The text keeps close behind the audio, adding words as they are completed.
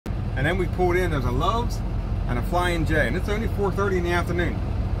and then we pulled in. There's a Love's and a Flying J, and it's only 4:30 in the afternoon.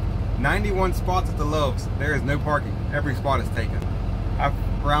 91 spots at the Love's. There is no parking. Every spot is taken. I've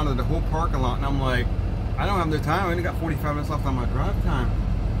rounded the whole parking lot, and I'm like, I don't have no time. I only got 45 minutes left on my drive time.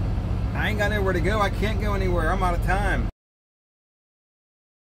 I ain't got nowhere to go. I can't go anywhere. I'm out of time.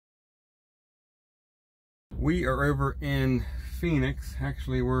 We are over in Phoenix.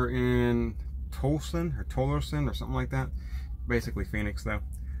 Actually, we're in Tolson or something like that. Basically Phoenix, though.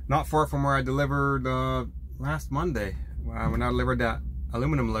 Not far from where I delivered last Monday when I delivered that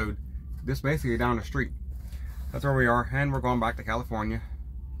aluminum load. Just basically down the street. That's where we are, and we're going back to California.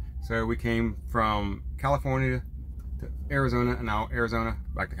 So we came from California to Arizona, and now Arizona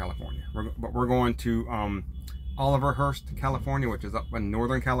back to California. But we're going to Oliverhurst, California, which is up in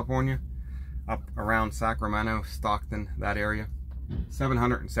Northern California, up around Sacramento, Stockton, that area.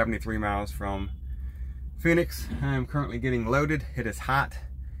 773 miles from Phoenix. I'm currently getting loaded. It is hot.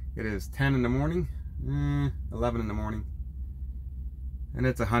 It is 10 in the morning, 11 in the morning, and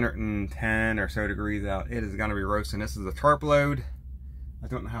it's 110 or so degrees out. It is going to be roasting. This is a tarp load. I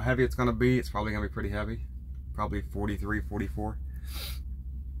don't know how heavy it's going to be. It's probably going to be pretty heavy, probably 43,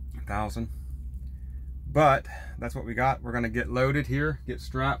 44,000. But that's what we got. We're going to get loaded here, get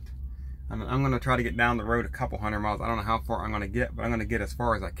strapped. I'm going to try to get down the road a couple hundred miles. I don't know how far I'm going to get, but I'm going to get as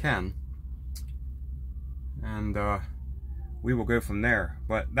far as I can. And we will go from there.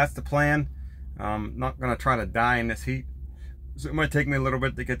 But that's the plan. I'm not going to try to die in this heat. So it might take me a little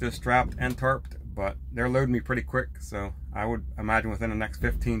bit to get this strapped and tarped, but they're loading me pretty quick. So I would imagine within the next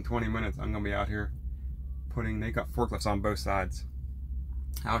 15, 20 minutes, I'm going to be out here they got forklifts on both sides.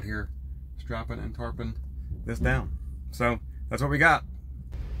 Out here strapping and tarping this down. So that's what we got.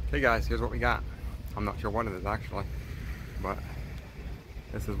 Hey guys, here's what we got. I'm not sure what it is actually, but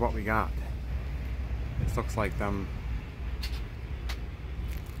this is what we got. This looks like they're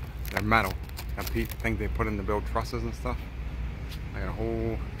metal. Got things they put in to build trusses and stuff. I got a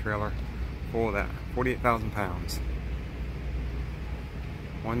whole trailer full of that. 48,000 pounds.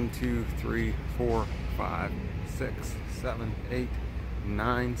 1, 2, 3, 4, 5, 6, 7, 8,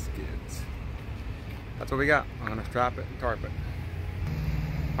 9 skids. That's what we got. I'm gonna strap it and tarp it.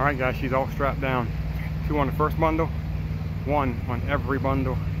 Alright guys, she's all strapped down. 2 on the first bundle, 1 on every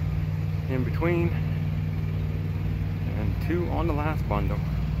bundle in between, and 2 on the last bundle.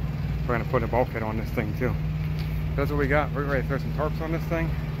 We're going to put a bulkhead on this thing too. That's what we got. We're ready to throw some tarps on this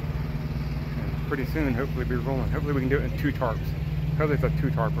thing. And pretty soon, hopefully be rolling. Hopefully we can do it in 2 tarps. Because it's a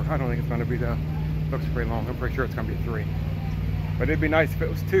 2 tarper. I don't think it's going to be the, looks pretty long. I'm pretty sure it's going to be 3. But it'd be nice if it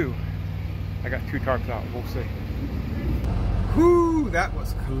was 2. I got 2 tarps out. We'll see. Whoo, that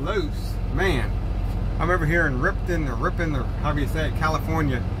was close, man. I'm over here in Ripon, or however you say it,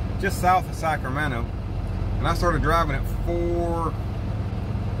 California, just south of Sacramento. And I started driving at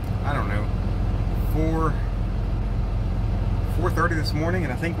 4:30 this morning,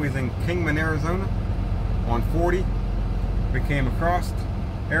 and I think we was in Kingman, Arizona, on 40. We came across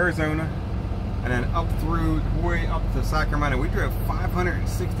Arizona, and then up through, way up to Sacramento. We drove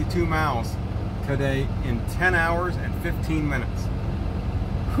 562 miles today in 10 hours and 15 minutes.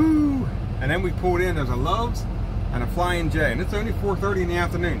 Whew. And then we pulled in. There's a Love's and a Flying J, and it's only 4:30 in the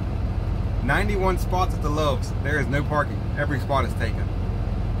afternoon. 91 spots at the Love's. There is no parking. Every spot is taken.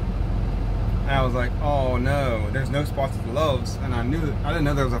 And I was like, oh no, there's no spots at the Love's. And I didn't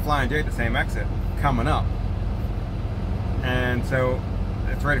know there was a Flying J at the same exit coming up. And so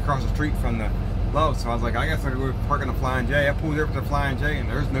it's right across the street from the Love's. So I was like, I guess I'll go park in the Flying J. I pulled over to the Flying J, and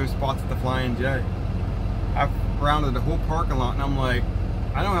there's no spots at the Flying J. I've rounded the whole parking lot, and I'm like,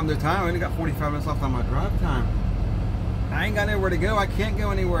 I don't have no time. I only got 45 minutes left on my drive time. I ain't got nowhere to go. I can't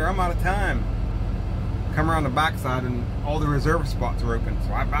go anywhere. I'm out of time. Come around the backside, and all the reserve spots are open.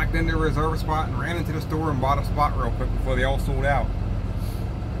 So I backed into a reserve spot and ran into the store and bought a spot real quick before they all sold out.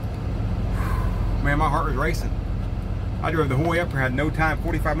 Man, my heart was racing. I drove the whole way up here, had no time,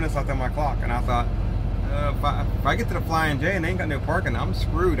 45 minutes left on my clock, and I thought, if I get to the Flying J and they ain't got no parking, I'm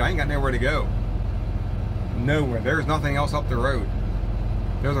screwed. I ain't got nowhere to go. Nowhere. There's nothing else up the road.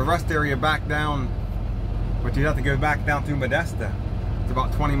 There's a rest area back down, but you'd have to go back down through Modesto. It's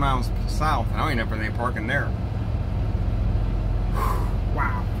about 20 miles south, and I ain't never any parking there.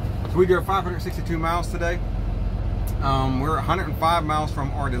 Wow. So we drove 562 miles today. We're 105 miles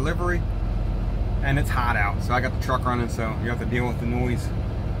from our delivery, and it's hot out, so I got the truck running, so you have to deal with the noise.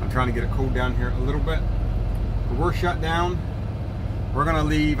 I'm trying to get it cooled down here a little bit. But we're shut down. We're gonna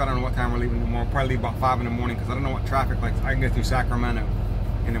leave, I don't know what time we're leaving tomorrow. We'll probably leave about 5 in the morning, because I don't know what traffic like. I can go through Sacramento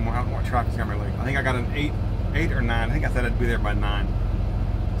in the morning. I don't know what traffic's gonna be like. I think I got an 8 or 9. I think I said I'd be there by 9.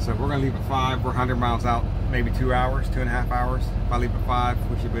 So we're gonna leave at 5. We're 100 miles out maybe 2 hours, 2.5 hours. If I leave at 5,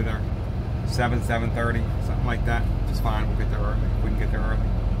 we should be there 7:30, something like that. Just fine. We'll get there early. We can get there early.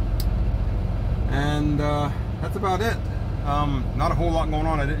 And that's about it. Not a whole lot going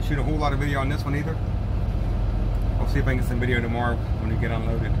on. I didn't shoot a whole lot of video on this one either. I'll see if I can get some video tomorrow when we get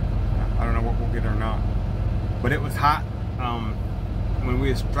unloaded. I don't know what we'll get or not. But it was hot. When we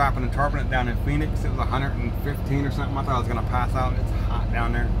were strapping and tarping it down in Phoenix, it was 115 or something. I thought I was gonna pass out. It's hot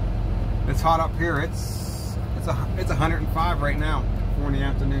down there. It's hot up here. It's 105 right now, 4 in the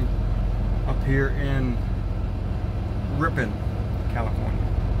afternoon, up here in Ripon, California.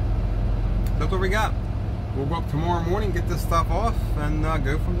 That's what we got. We'll go up tomorrow morning, get this stuff off, and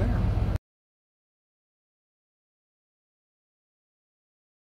go from there.